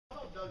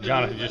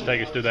Jonathan, just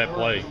take us through that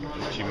play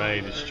that you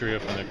made, the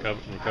strip and the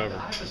recover.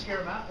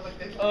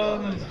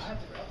 Um,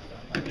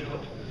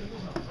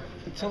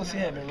 Tennessee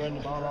had been running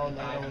the ball all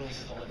night on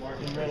us.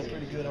 Been running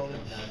pretty good on it.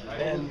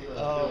 And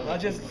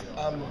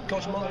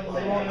Coach Mullen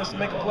wanted us to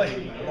make a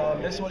play.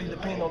 That's what he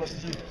depended on us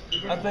to do.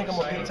 I think I'm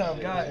a big-time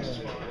guy.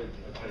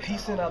 And he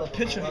sent out a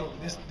picture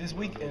this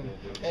week and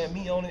had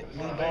me on it.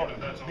 Me bought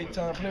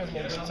big-time players,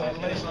 made big-time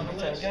plays,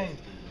 big-time games.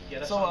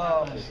 So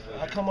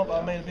I come up,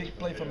 I made a big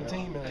play for the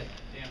team, and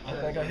I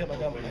think I helped the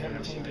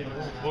team get a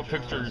win. What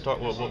picture you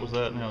talking? What was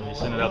that? You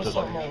sent it out to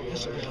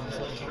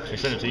He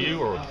sent it to you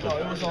or? No,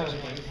 it was on.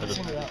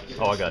 Sent it out.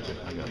 Oh, I got you.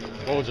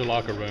 What was the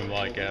locker room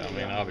like? I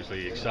mean,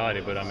 obviously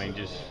excited, but I mean,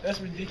 just. That's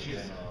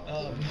ridiculous.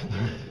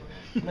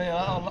 Man,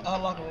 our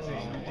locker room is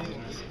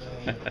ridiculous.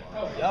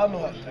 Y'all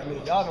know,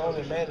 y'all can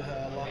only imagine how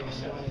our locker room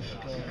is.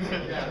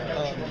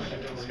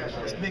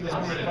 It's the biggest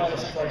win probably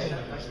since I've been.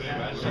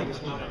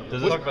 Biggest win.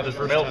 Does this talk about this?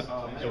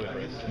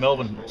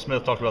 Melvin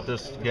Smith talked about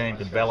this game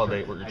could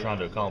validate what you're trying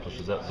to accomplish.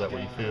 Is that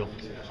what you feel?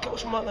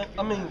 Coach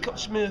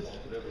Smith.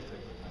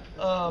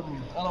 I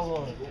don't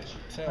want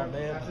to sound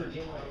bad, but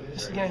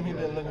it's the game he's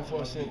been looking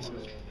for since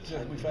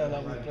we found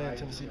out we were playing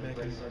Tennessee back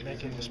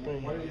in the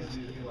spring.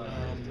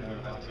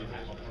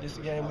 This is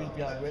the game we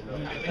got ready.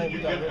 I think we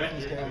got ready for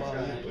this game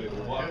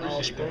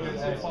all spring,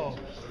 all fall.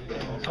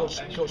 And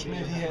Coach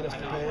Smith, he had us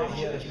prepared,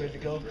 he had us ready to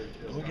go,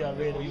 and we got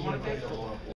ready. We wanted to play football.